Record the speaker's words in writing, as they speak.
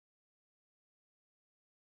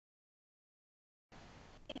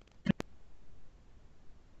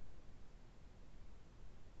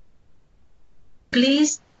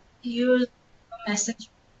Please use a message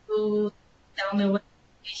to tell me what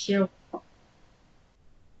you hear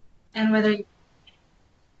and whether you.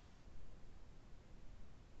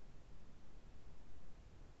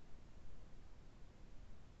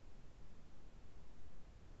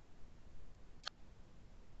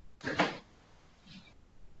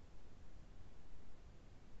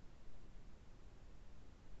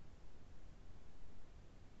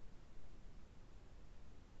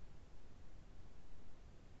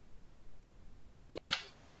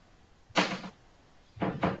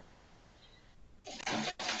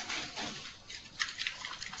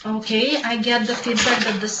 Okay, I get the feedback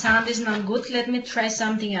that the sound is not good. Let me try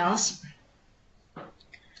something else.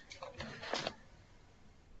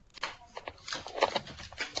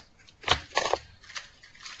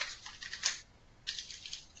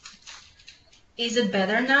 Is it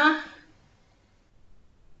better now?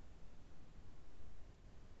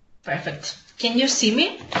 Perfect. Can you see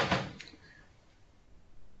me?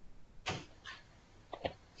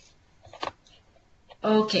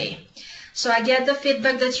 Okay. So I get the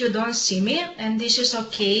feedback that you don't see me, and this is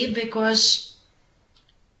okay because...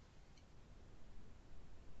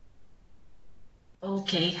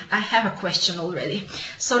 Okay, I have a question already.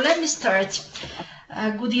 So let me start.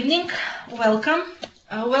 Good evening, welcome.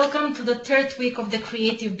 Welcome to the third week of the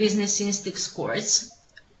Creative Business Instincts course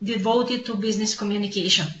devoted to business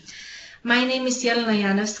communication. My name is Jelena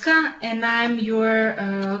Janevska and I'm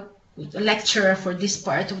your lecturer for this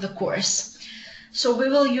part of the course. So we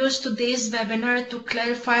will use today's webinar to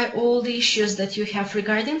clarify all the issues that you have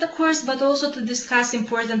regarding the course, but also to discuss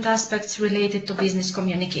important aspects related to business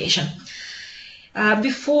communication.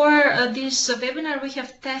 Before this webinar, we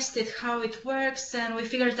have tested how it works, and we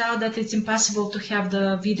figured out that it's impossible to have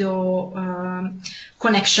the video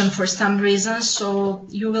connection for some reason. So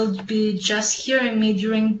you will be just hearing me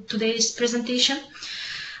during today's presentation,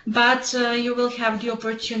 but you will have the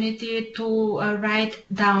opportunity to write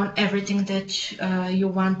down everything that you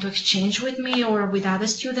want to exchange with me or with other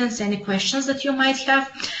students, any questions that you might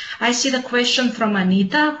have. I see the question from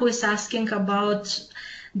Anita, who is asking about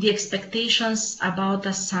the expectations about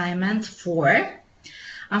assignment 4.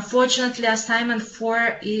 Unfortunately, assignment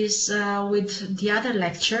 4 is with the other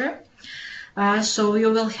lecturer, so you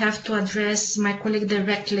will have to address my colleague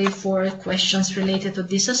directly for questions related to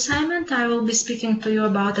this assignment. I will be speaking to you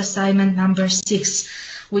about assignment number 6,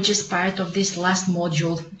 which is part of this last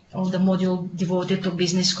module, of the module devoted to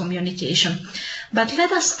business communication. But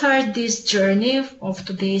let us start this journey of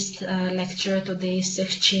today's lecture, today's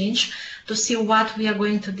exchange, to see what we are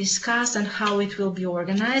going to discuss and how it will be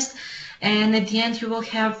organized. And at the end, you will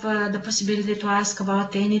have the possibility to ask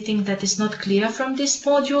about anything that is not clear from this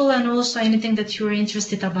module, and also anything that you are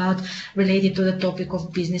interested about related to the topic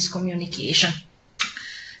of business communication.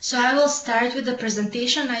 So I will start with the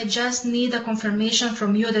presentation. I just need a confirmation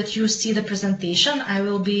from you that you see the presentation. I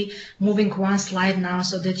will be moving one slide now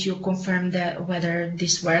so that you confirm that whether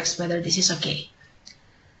this works, whether this is okay.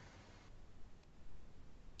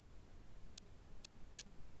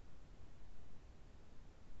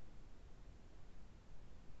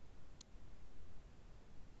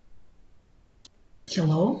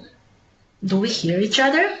 Hello? Do we hear each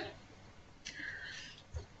other?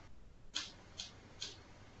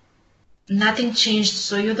 Nothing changed,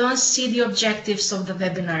 so you don't see the objectives of the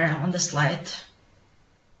webinar on the slide.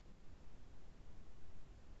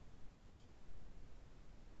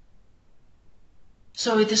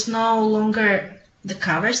 So it is no longer the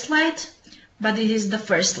cover slide, but it is the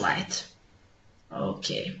first slide.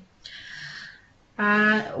 Okay.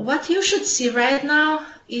 What you should see right now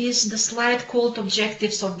is the slide called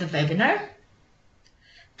Objectives of the Webinar.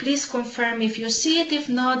 Please confirm if you see it. If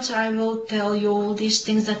not, I will tell you all these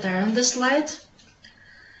things that are on the slide.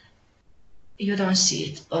 You don't see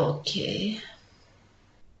it. Okay.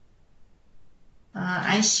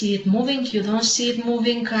 I see it moving. You don't see it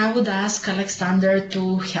moving. I would ask Alexander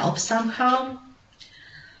to help somehow.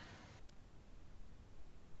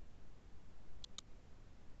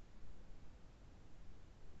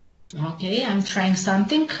 Okay, I'm trying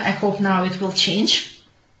something. I hope now it will change.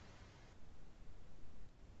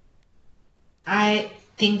 I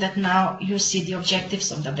think that now you see the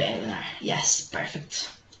objectives of the webinar. Yes, perfect.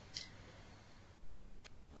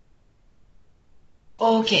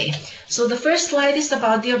 Okay, so the first slide is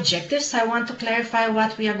about the objectives. I want to clarify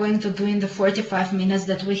what we are going to do in the 45 minutes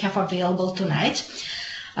that we have available tonight.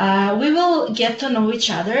 We will get to know each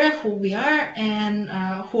other, who we are and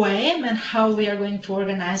who I am, and how we are going to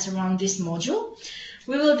organize around this module.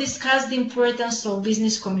 We will discuss the importance of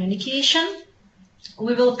business communication.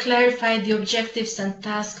 We will clarify the objectives and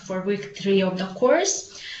tasks for week 3 of the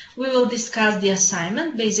course. We will discuss the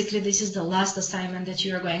assignment. Basically, this is the last assignment that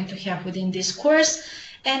you are going to have within this course.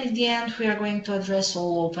 And in the end, we are going to address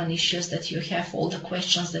all open issues that you have, all the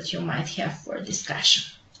questions that you might have for discussion.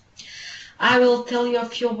 I will tell you a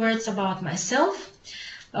few words about myself.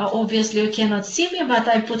 Obviously, you cannot see me, but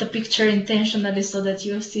I put a picture intentionally so that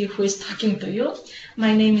you see who is talking to you.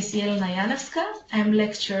 My name is Jelena Janevska. I'm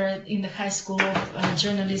lecturer in the High School of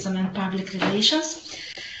Journalism and Public Relations.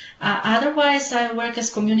 Otherwise, I work as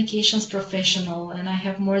communications professional, and I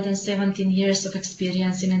have more than 17 years of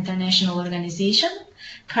experience in international organization.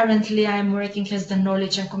 Currently, I'm working as the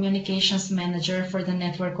Knowledge and Communications Manager for the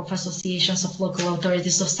Network of Associations of Local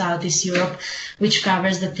Authorities of Southeast Europe, which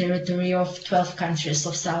covers the territory of 12 countries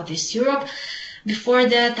of Southeast Europe. Before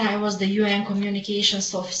that, I was the UN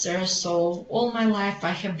Communications Officer, so all my life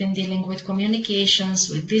I have been dealing with communications,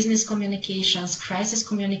 with business communications, crisis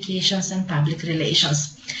communications, and public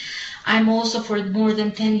relations. I'm also for more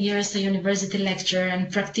than 10 years a university lecturer and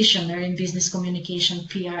practitioner in business communication,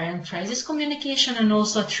 PR, and crisis communication, and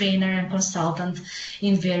also a trainer and consultant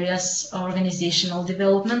in various organizational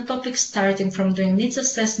development topics, starting from doing needs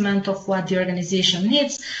assessment of what the organization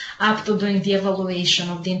needs, up to doing the evaluation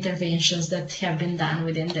of the interventions that have been done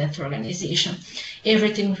within that organization.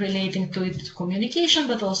 Everything relating to communication,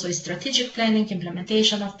 but also strategic planning,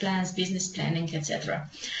 implementation of plans, business planning, etc.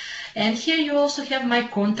 And here you also have my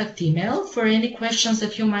contact email for any questions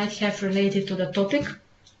that you might have related to the topic,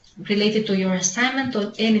 related to your assignment,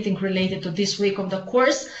 or anything related to this week of the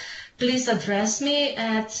course. Please address me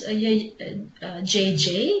at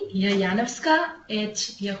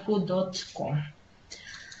jjanevska@yahoo.com.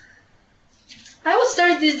 I will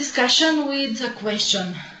start this discussion with a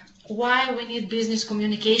question. Why we need business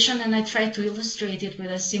communication? And I try to illustrate it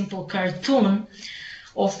with a simple cartoon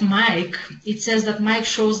of Mike. It says that Mike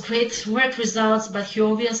shows great work results, but he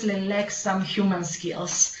obviously lacks some human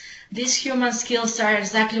skills. These human skills are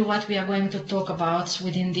exactly what we are going to talk about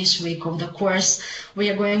within this week of the course. We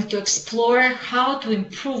are going to explore how to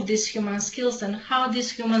improve these human skills and how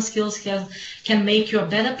these human skills can make you a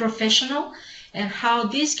better professional, and how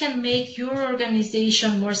this can make your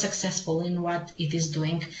organization more successful in what it is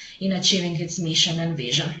doing in achieving its mission and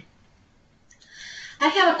vision. I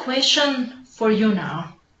have a question for you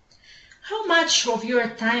now. How much of your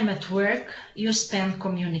time at work you spend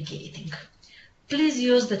communicating? Please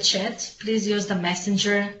use the chat, please use the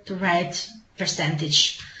messenger to write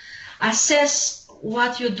percentage. Assess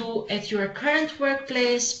what you do at your current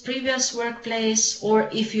workplace, previous workplace, or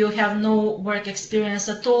if you have no work experience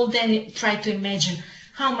at all, then try to imagine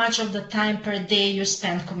how much of the time per day you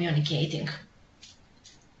spend communicating.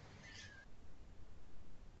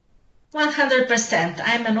 100%.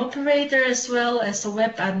 I'm an operator as well as a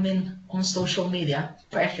web admin on social media.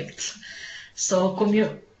 Perfect. So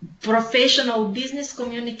professional business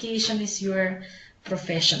communication is your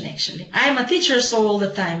profession, actually. I'm a teacher, so all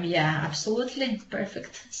the time. Yeah, absolutely.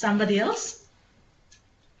 Perfect. Somebody else?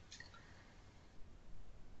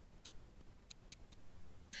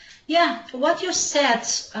 Yeah, what you said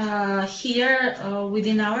here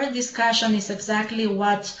within our discussion is exactly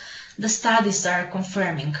what the studies are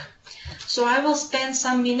confirming. So I will spend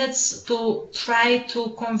some minutes to try to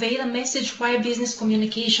convey the message why business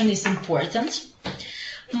communication is important.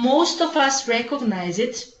 Most of us recognize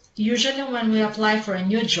it, usually when we apply for a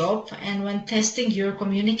new job and when testing your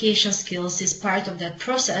communication skills is part of that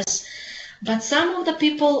process. But some of the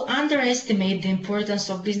people underestimate the importance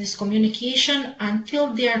of business communication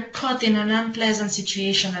until they are caught in an unpleasant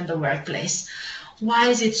situation at the workplace. Why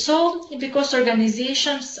is it so? Because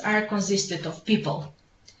organizations are consisted of people.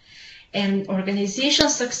 And organization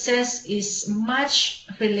success is much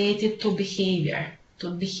related to behavior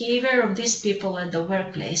of these people at the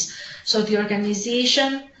workplace. So the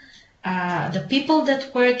organization, the people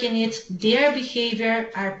that work in it, their behavior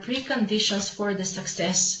are preconditions for the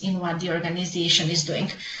success in what the organization is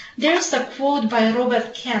doing. There's a quote by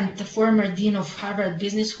Robert Kent, the former dean of Harvard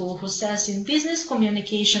Business School, who says, "In business,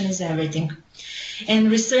 communication is everything."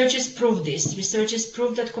 And researchers prove this. Researchers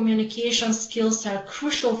prove that communication skills are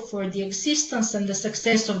crucial for the existence and the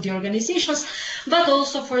success of the organizations, but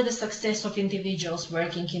also for the success of individuals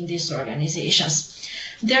working in these organizations.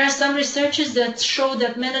 There are some researches that show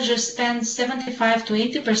that managers spend 75 to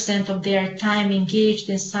 80% of their time engaged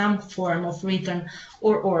in some form of written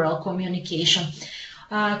or oral communication.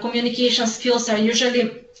 Communication skills are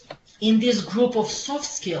usually in this group of soft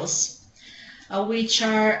skills, which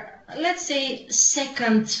are, let's say,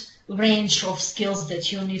 second range of skills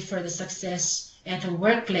that you need for the success at a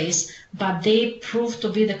workplace, but they prove to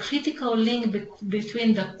be the critical link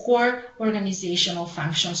between the core organizational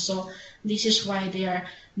functions. So This is why they are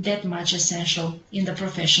that much essential in the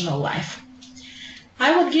professional life.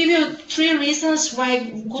 I will give you 3 reasons why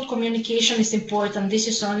good communication is important. This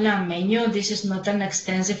is only a menu. This is not an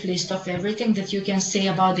extensive list of everything that you can say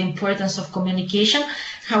about the importance of communication.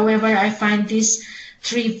 However, I find these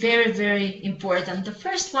 3 very, very important. The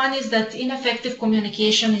first one is that ineffective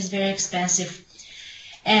communication is very expensive.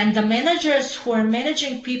 And the managers who are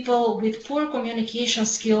managing people with poor communication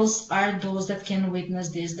skills are those that can witness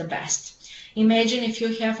this the best. Imagine if you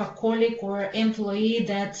have a colleague or employee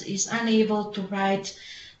that is unable to write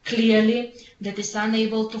clearly, that is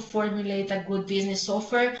unable to formulate a good business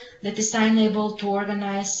offer, that is unable to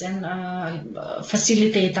organize and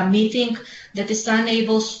facilitate a meeting, that is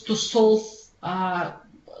unable to solve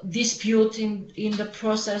dispute in the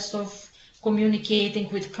process of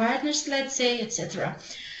communicating with partners, let's say, etc.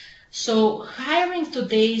 So hiring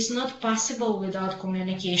today is not possible without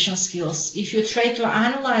communication skills. If you try to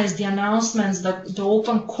analyze the announcements, the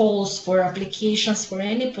open calls for applications for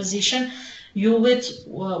any position, you would,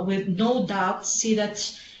 with no doubt, see that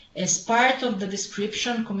as part of the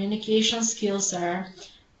description, communication skills are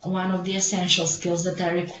one of the essential skills that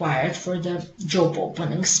are required for the job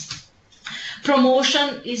openings.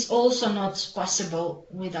 Promotion is also not possible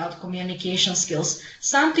without communication skills.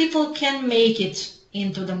 Some people can make it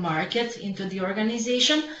into the market, into the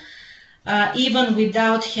organization, even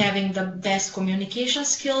without having the best communication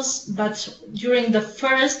skills, but during the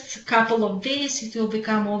first couple of days it will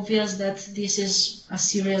become obvious that this is a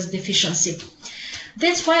serious deficiency.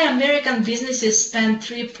 That's why American businesses spend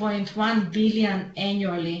 $3.1 billion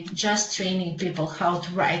annually just training people how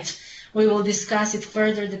to write. We will discuss it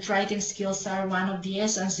further, that writing skills are one of the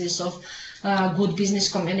essences of good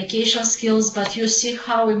business communication skills, but you see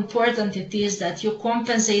how important it is that you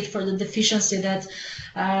compensate for the deficiency that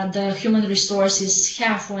the human resources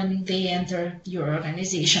have when they enter your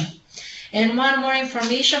organization. And one more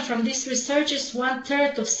information from this research is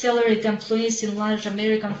 1/3 of salaried employees in large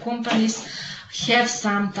American companies have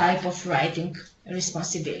some type of writing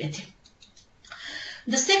responsibility.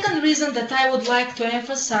 The second reason that I would like to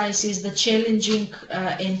emphasize is the challenging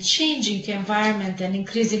and changing environment and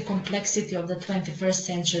increasing complexity of the 21st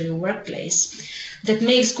century workplace that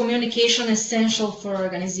makes communication essential for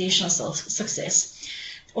organizational success.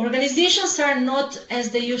 Organizations are not as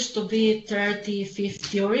they used to be 30,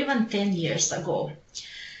 50, or even 10 years ago.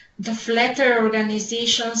 The flatter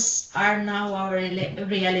organizations are now our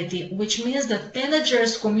reality, which means that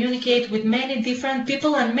managers communicate with many different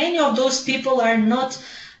people, and many of those people are not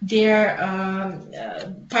their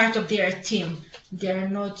part of their team. They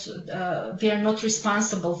are not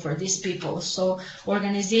responsible for these people. So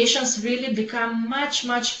organizations really become much,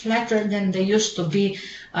 much flatter than they used to be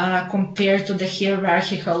compared to the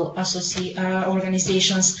hierarchical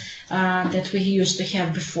organizations that we used to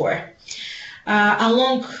have before.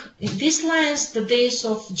 Along these lines, the days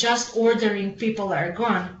of just ordering people are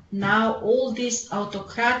gone. Now all these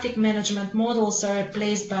autocratic management models are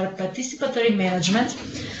replaced by participatory management,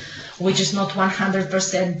 which is not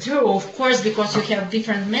 100% true, of course, because you have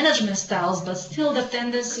different management styles, but still the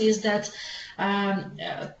tendency is that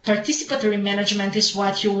participatory management is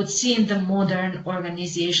what you would see in the modern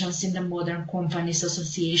organizations, in the modern companies,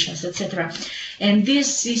 associations, etc. And this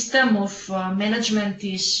system of management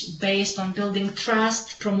is based on building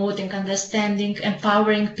trust, promoting understanding,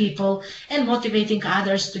 empowering people, and motivating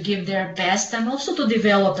others to give their best and also to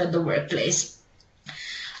develop at the workplace.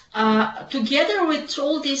 Together with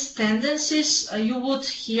all these tendencies, you would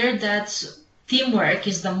hear that teamwork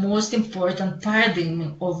is the most important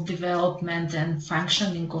paradigm of development and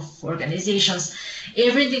functioning of organizations.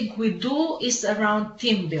 Everything we do is around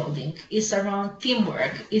team building, it's around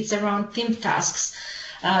teamwork, it's around team tasks,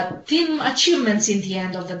 team achievements in the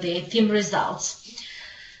end of the day, team results.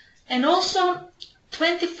 And also,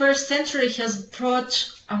 21st century has brought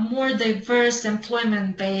a more diverse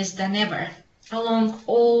employment base than ever, along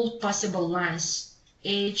all possible lines: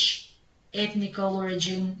 age, ethnical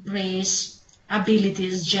origin, race,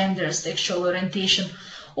 abilities, gender, sexual orientation.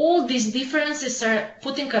 All these differences are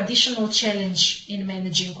putting additional challenge in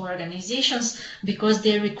managing organizations because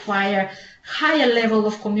they require higher level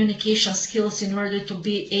of communication skills in order to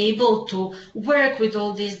be able to work with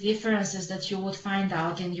all these differences that you would find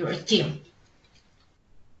out in your team.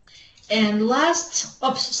 And last,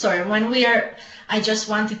 I just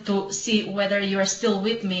wanted to see whether you are still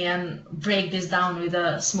with me and break this down with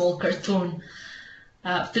a small cartoon.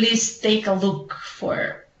 Please take a look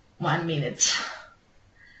for 1 minute.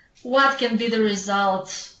 What can be the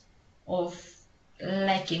result of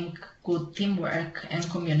lacking good teamwork and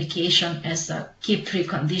communication as a key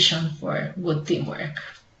precondition for good teamwork?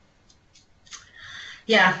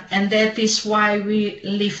 Yeah, and that is why we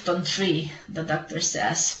lived on tree, the doctor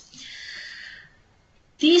says.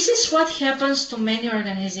 This is what happens to many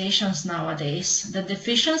organizations nowadays. The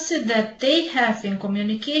deficiency that they have in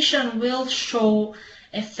communication will show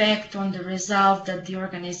effect on the result that the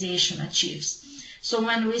organization achieves. So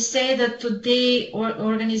when we say that today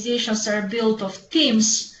organizations are built of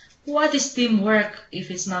teams, what is teamwork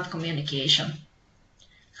if it's not communication?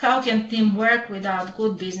 How can team work without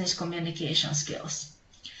good business communication skills?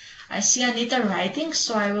 I see Anita writing,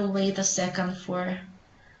 so I will wait a second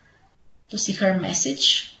to see her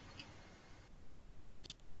message.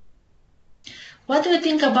 What do you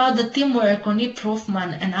think about the teamwork on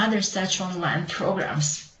e-PROFMAN and other such online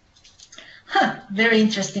programs? Very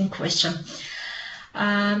interesting question.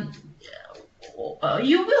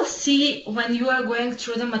 You will see when you are going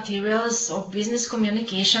through the materials of business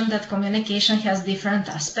communication that communication has different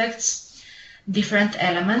aspects, different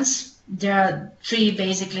elements. There are three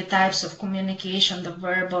basically types of communication: the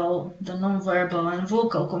verbal, the non-verbal, and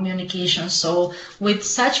vocal communication. So with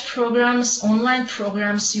such programs, online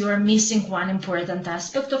programs, you are missing one important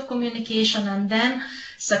aspect of communication, and then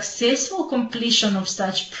successful completion of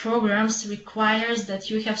such programs requires that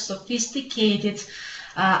you have sophisticated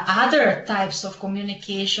other types of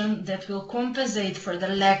communication that will compensate for the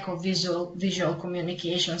lack of visual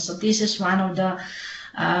communication. So this is one of the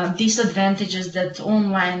disadvantages that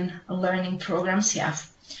online learning programs have.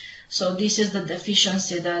 So this is the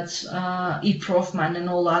deficiency that e-PROFMAN and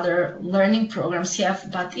all other learning programs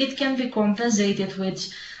have, but it can be compensated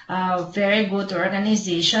with very good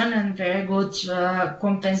organization and very good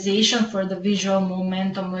compensation for the visual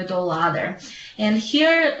momentum with all other. And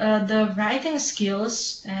here the writing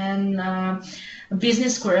skills and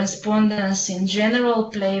business correspondence in general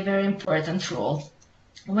play a very important role.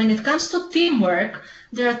 When it comes to teamwork,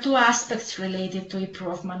 there are two aspects related to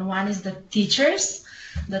e-PROFMAN. One is the teachers,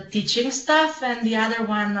 the teaching staff, and the other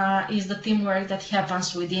one is the teamwork that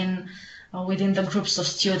happens within the groups of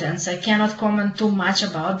students. I cannot comment too much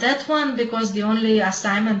about that one because the only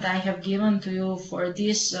assignment I have given to you for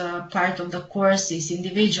this part of the course is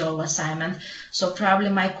individual assignment. So probably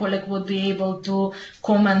my colleague would be able to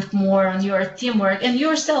comment more on your teamwork and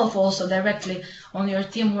yourself also directly on your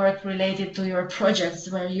teamwork related to your projects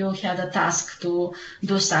where you had a task to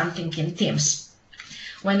do something in teams.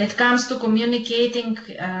 When it comes to communicating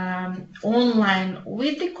online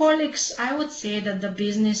with the colleagues, I would say that the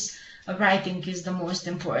business writing is the most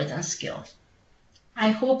important skill. I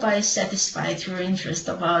hope I satisfied your interest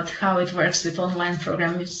about how it works with online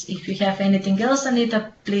programs. If you have anything else,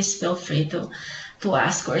 Anita, please feel free to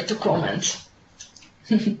ask or to comment.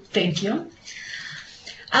 Thank you.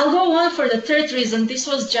 I'll go on for the third reason. This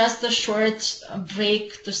was just a short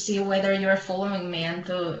break to see whether you're following me and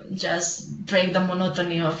to just break the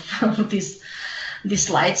monotony of these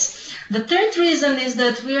slides. The third reason is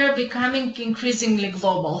that we are becoming increasingly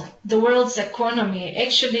global. The world's economy,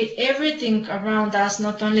 actually everything around us,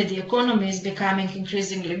 not only the economy, is becoming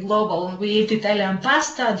increasingly global. We eat Italian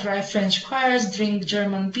pasta, drive French cars, drink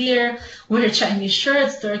German beer, wear Chinese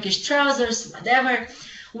shirts, Turkish trousers, whatever,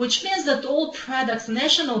 which means that all products,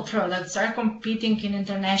 national products, are competing in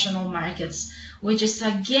international markets, which is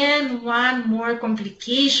again one more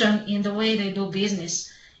complication in the way they do business.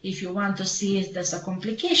 If you want to see it as a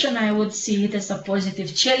complication, I would see it as a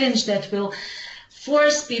positive challenge that will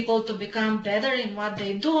force people to become better in what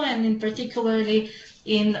they do and in particularly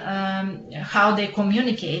in how they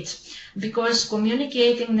communicate. Because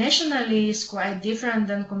communicating nationally is quite different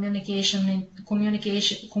than communicating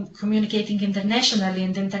internationally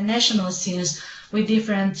in the international scenes with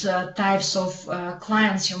different types of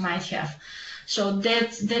clients you might have. So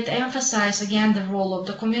that emphasizes again the role of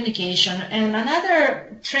the communication. And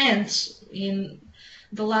another trend in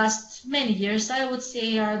the last many years, I would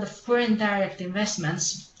say, are the foreign direct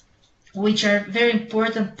investments, which are a very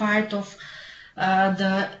important part of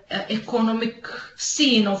the economic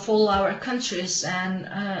scene of all our countries. And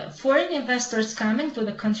foreign investors coming to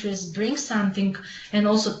the countries bring something and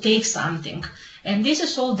also take something. And this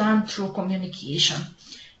is all done through communication.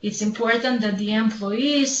 It's important that the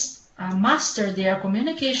employees master their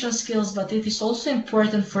communication skills, but it is also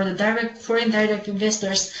important for the foreign direct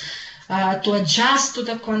investors to adjust to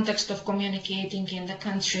the context of communicating in the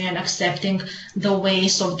country and accepting the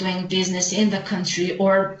ways of doing business in the country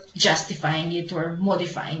or justifying it or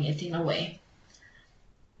modifying it in a way.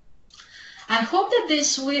 I hope that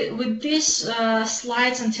with these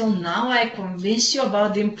slides until now, I convinced you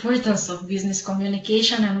about the importance of business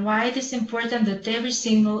communication and why it is important that every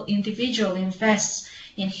single individual invests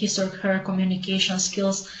in his or her communication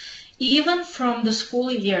skills even from the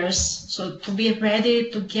school years, so to be ready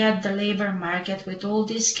to get the labor market with all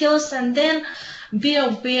these skills, and then be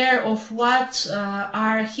aware of what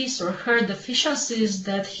are his or her deficiencies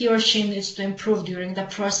that he or she needs to improve during the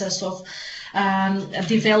process of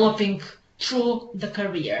developing through the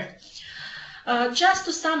career. Just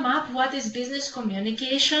to sum up, what is business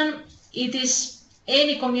communication? It is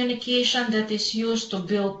any communication that is used to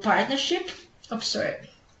build partnership. Oh, sorry,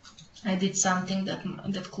 I did something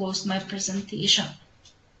that closed my presentation.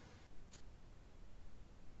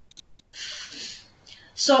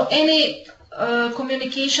 So any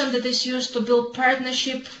communication that is used to build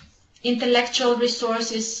partnership, intellectual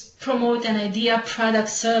resources, promote an idea, product,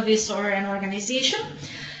 service, or an organization.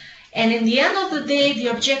 And in the end of the day, the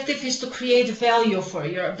objective is to create value for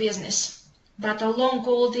your business. But along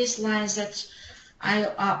all these lines that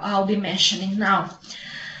I'll be mentioning now.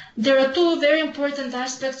 There are two very important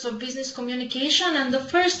aspects of business communication, and the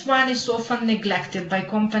first one is often neglected by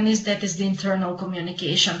companies, that is the internal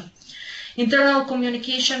communication. Internal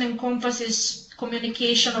communication encompasses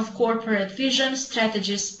communication of corporate vision,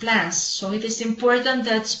 strategies, plans. So it is important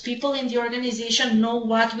that people in the organization know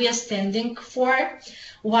what we are standing for,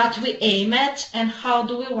 what we aim at, and how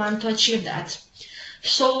do we want to achieve that,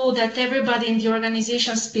 so that everybody in the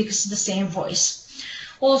organization speaks the same voice.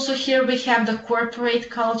 Also here we have the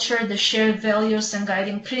corporate culture, the shared values and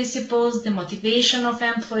guiding principles, the motivation of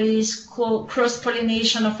employees,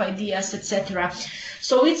 cross-pollination of ideas, etc.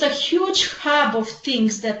 So it's a huge hub of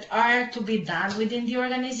things that are to be done within the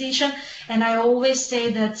organization, and I always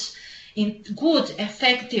say that in good,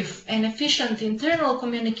 effective and efficient internal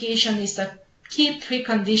communication is a key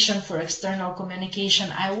precondition for external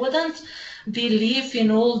communication. I wouldn't believe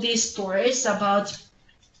in all these stories about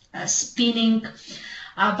spinning,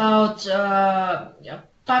 about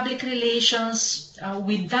public relations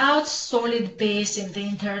without solid base in the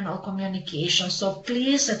internal communication. So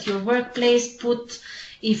please, at your workplace,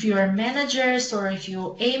 if you are managers or if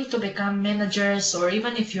you aim to become managers, or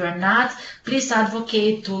even if you are not, please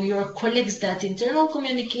advocate to your colleagues that internal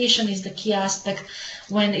communication is the key aspect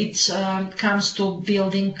when it comes to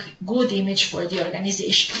building good image for the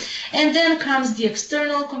organization. And then comes the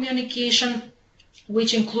external communication,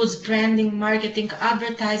 which includes branding, marketing,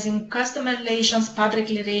 advertising, customer relations, public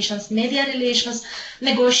relations, media relations,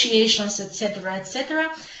 negotiations, etc.,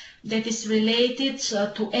 etc. That is related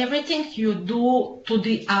to everything you do to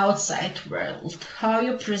the outside world, how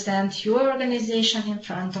you present your organization in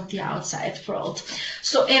front of the outside world.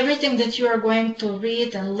 So everything that you are going to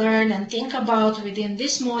read and learn and think about within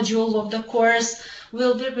this module of the course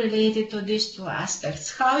will be related to these two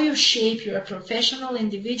aspects: how you shape your professional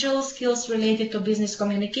individual skills related to business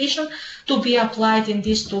communication to be applied in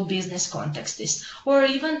these two business contexts, or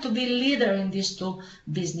even to be leader in these two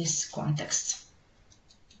business contexts.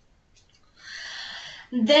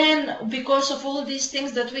 Then, because of all these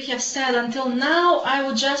things that we have said until now, I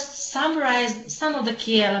will just summarize some of the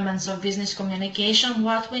key elements of business communication,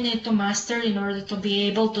 what we need to master in order to be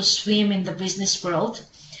able to swim in the business world.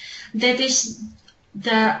 That is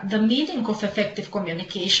the meaning of effective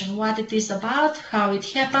communication, what it is about, how it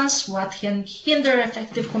happens, what can hinder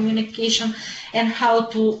effective communication, and how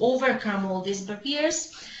to overcome all these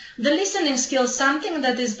barriers. The listening skills, something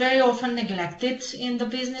that is very often neglected in the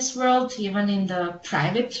business world, even in the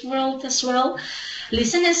private world as well.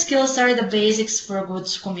 Listening skills are the basics for good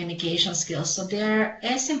communication skills, so they are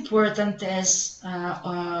as important as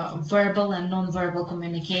verbal and non-verbal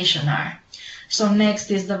communication are. So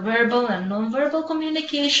next is the verbal and non-verbal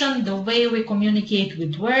communication, the way we communicate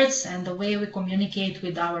with words and the way we communicate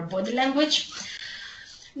with our body language.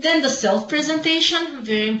 Then the self-presentation,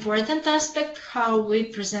 very important aspect, how we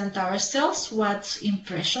present ourselves, what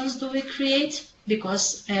impressions do we create,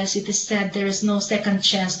 because as it is said, there is no second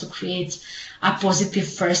chance to create a positive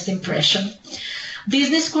first impression.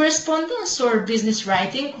 Business correspondence or business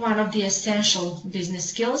writing, one of the essential business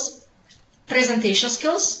skills. Presentation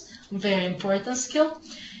skills, very important skill.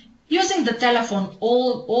 Using the telephone,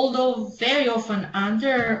 although very often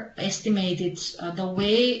underestimated, the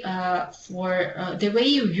way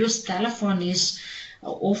you use telephone is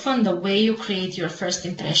often the way you create your first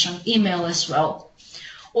impression. Email as well.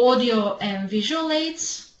 Audio and visual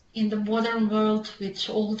aids in the modern world with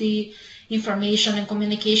all the information and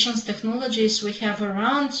communications technologies we have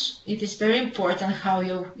around, it is very important how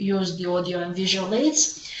you use the audio and visual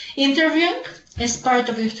aids. Interviewing as part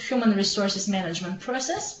of the human resources management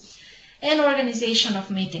process. And organization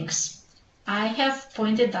of meetings. I have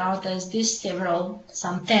pointed out as these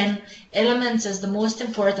some 10 elements as the most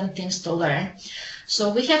important things to learn.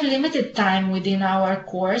 So we have limited time within our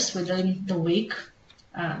course, within the week.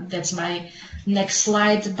 That's my next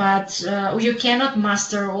slide, but you cannot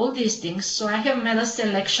master all these things. So I have made a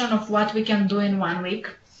selection of what we can do in 1 week.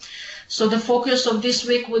 So the focus of this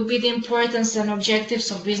week would be the importance and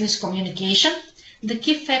objectives of business communication, the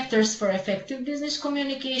key factors for effective business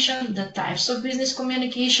communication, the types of business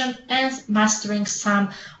communication, and mastering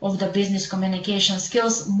some of the business communication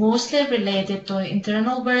skills, mostly related to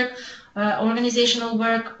internal work, organizational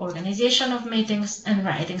work, organization of meetings, and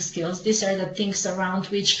writing skills. These are the things around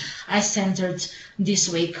which I centered this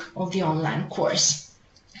week of the online course.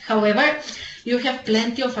 However, you have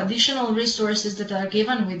plenty of additional resources that are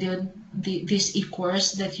given with this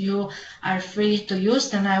e-course that you are free to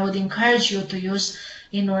use, and I would encourage you to use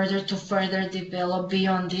in order to further develop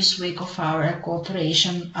beyond this week of our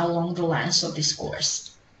cooperation along the lines of this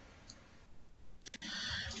course.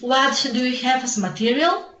 What do you have as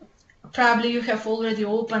material? Probably you have already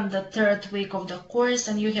opened the 3rd week of the course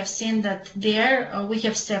and you have seen that there we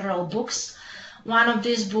have several books. One of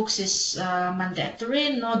these books is mandatory,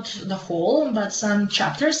 not the whole, but some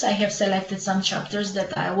chapters. I have selected some chapters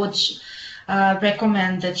that I would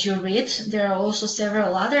recommend that you read. There are also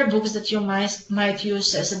several other books that you might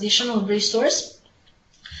use as additional resource.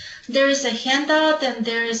 There is a handout and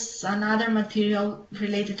there is another material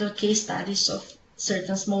related to case studies of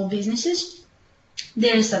certain small businesses.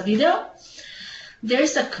 There is a video. There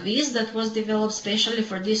is a quiz that was developed specially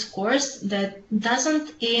for this course that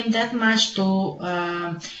doesn't aim that much to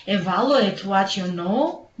evaluate what you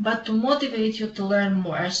know, but to motivate you to learn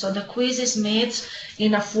more. So the quiz is made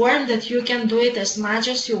in a form that you can do it as much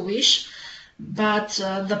as you wish, but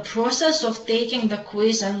the process of taking the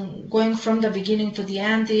quiz and going from the beginning to the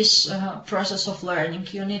end is a process of learning.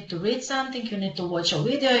 You need to read something, you need to watch a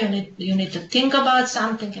video, you need to think about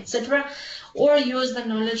something, etc., or use the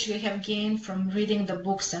knowledge you have gained from reading the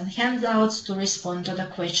books and handouts to respond to the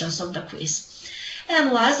questions of the quiz.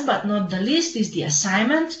 And last but not the least is the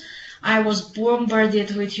assignment. I was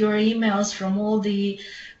bombarded with your emails from all the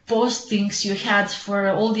postings you had for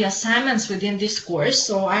all the assignments within this course,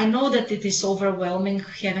 so I know that it is overwhelming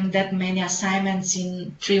having that many assignments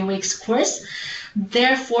in 3 weeks course.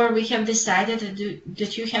 Therefore, we have decided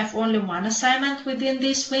that you have only one assignment within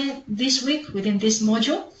this week, within this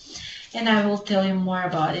module, and I will tell you more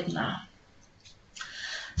about it now.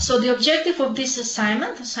 So the objective of this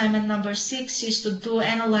assignment number 6, is to do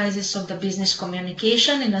analysis of the business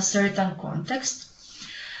communication in a certain context.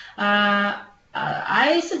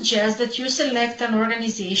 I suggest that you select an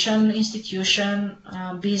organization, institution,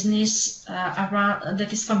 business around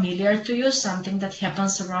that is familiar to you, something that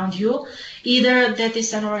happens around you. Either that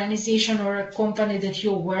is an organization or a company that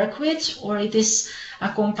you work with, or it is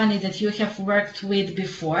a company that you have worked with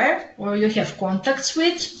before, or you have contacts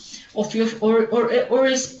with, or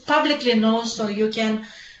is publicly known, so you can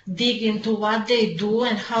dig into what they do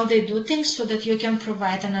and how they do things so that you can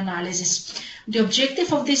provide an analysis. The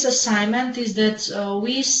objective of this assignment is that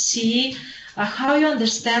we see how you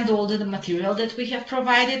understand all the material that we have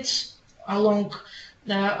provided along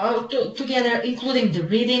together, including the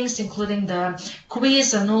readings, including the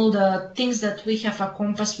quiz and all the things that we have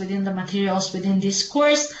encompassed within the materials within this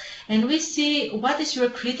course. And we see what is your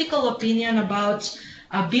critical opinion about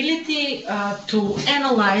ability to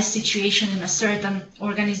analyze situation in a certain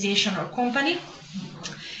organization or company.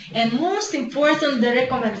 And most important, the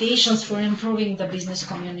recommendations for improving the business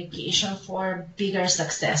communication for bigger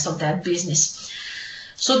success of that business.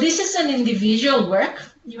 So this is an individual work.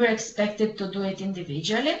 You are expected to do it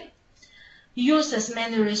individually. Use as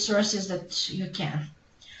many resources that you can.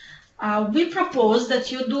 We propose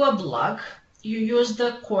that you do a blog. You use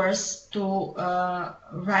the course to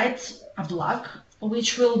write a blog,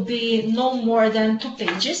 which will be no more than 2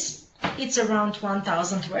 pages. It's around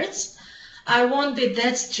 1,000 words. I won't be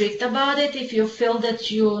that strict about it. If you feel that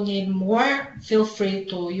you need more, feel free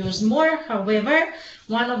to use more. However,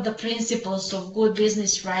 one of the principles of good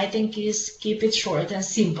business writing is keep it short and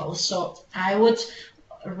simple. So I would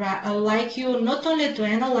like you not only to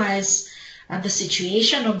analyze the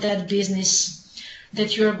situation of that business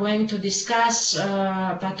that you're going to discuss,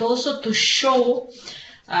 but also to show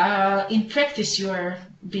in practice your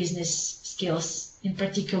business skills, in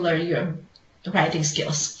particular your writing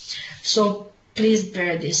skills. So please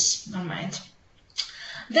bear this in mind.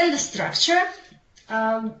 Then the structure.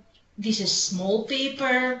 This is small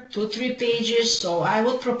paper, 2-3 pages, so I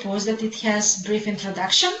would propose that it has brief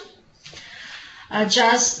introduction,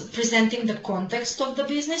 just presenting the context of the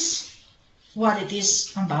business, what it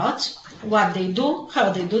is about, what they do,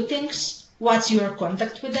 how they do things, what's your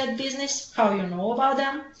contact with that business, how you know about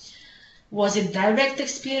them, was it direct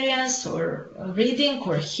experience or reading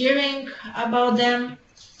or hearing about them.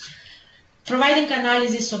 providing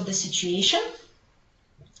analysis of the situation,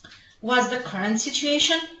 what's the current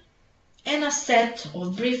situation, and a set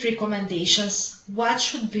of brief recommendations, what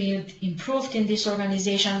should be improved in this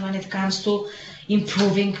organization when it comes to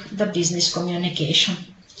improving the business communication.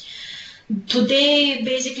 Today,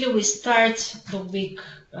 basically, we start the week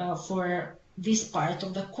for this part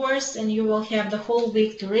of the course, and you will have the whole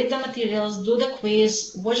week to read the materials, do the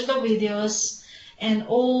quiz, watch the videos, and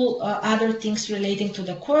all other things relating to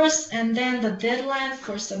the course. And then the deadline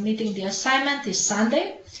for submitting the assignment is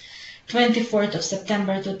Sunday, 24th of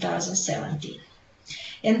September 2017.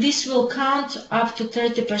 And this will count up to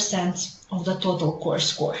 30% of the total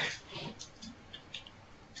course score.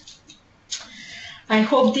 I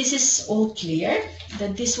hope this is all clear,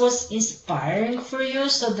 that this was inspiring for you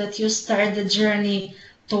so that you start the journey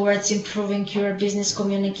towards improving your business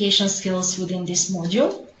communication skills within this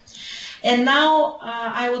module. And now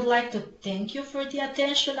I would like to thank you for the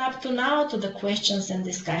attention up to now, to the questions and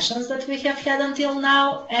discussions that we have had until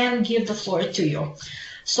now, and give the floor to you.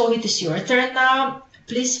 So it is your turn now.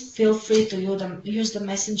 Please feel free to use the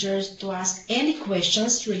messengers to ask any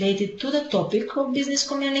questions related to the topic of business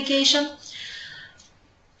communication,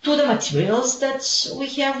 to the materials that we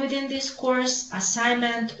have within this course,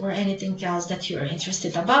 assignment, or anything else that you're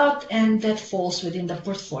interested about and that falls within the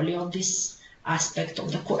portfolio of this aspect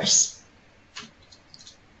of the course.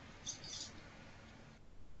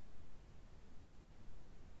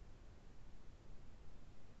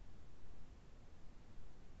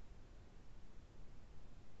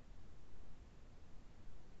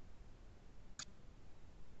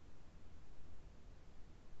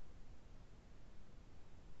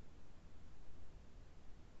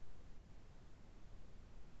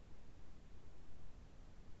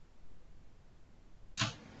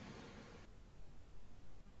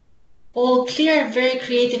 All clear, very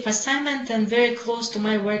creative assignment and very close to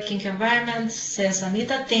my working environment, says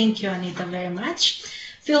Anita. Thank you, Anita, very much.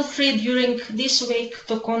 Feel free during this week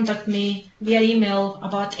to contact me via email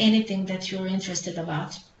about anything that you're interested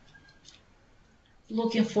about.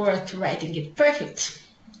 Looking forward to writing it. Perfect.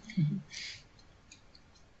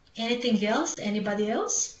 Anything else? Anybody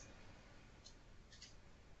else?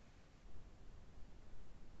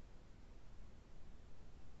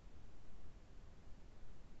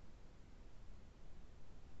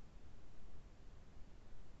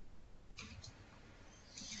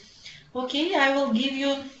 Okay, I will give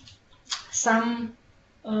you some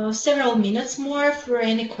several minutes more for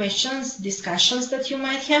any questions, discussions that you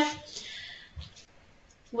might have.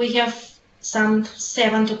 We have some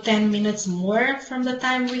 7 to 10 minutes more from the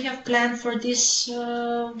time we have planned for this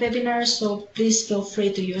webinar, so please feel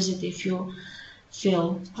free to use it if you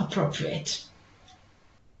feel appropriate.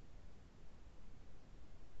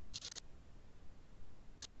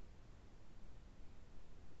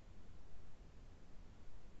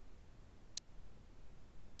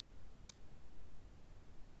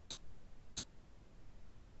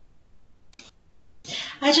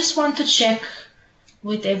 I just want to check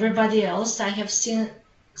with everybody else. I have seen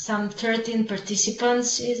some 13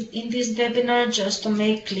 participants in this webinar, just to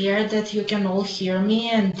make clear that you can all hear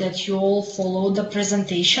me and that you all follow the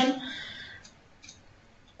presentation.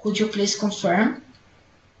 Could you please confirm?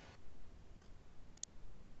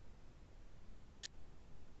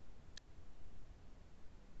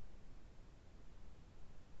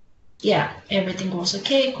 Yeah, everything was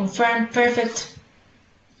okay, confirmed, perfect.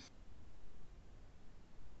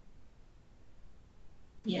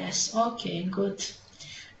 Yes, okay, good.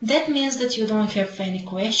 That means that you don't have any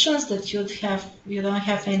questions, that you don't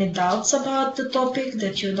have any doubts about the topic,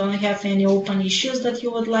 that you don't have any open issues that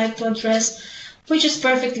you would like to address, which is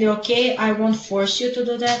perfectly okay. I won't force you to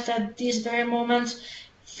do that at this very moment.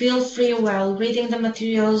 Feel free while reading the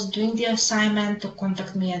materials, doing the assignment, to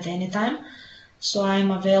contact me at any time. So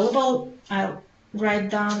I'm available. I'll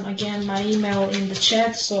write down again my email in the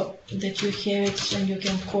chat so that you have it and you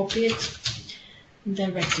can copy it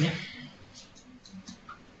directly.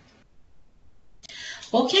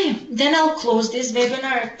 Okay, then I'll close this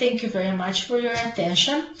webinar. Thank you very much for your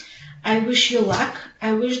attention. I wish you luck.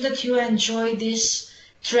 I wish that you enjoy this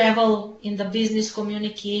travel in the business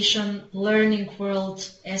communication learning world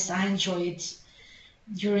as I enjoyed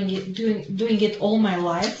doing it all my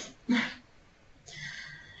life.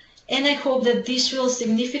 And I hope that this will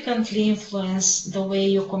significantly influence the way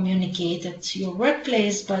you communicate at your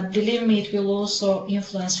workplace, but believe me, it will also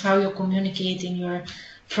influence how you communicate in your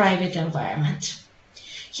private environment.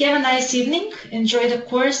 Have a nice evening, enjoy the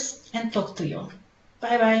course, and talk to you.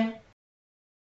 Bye-bye.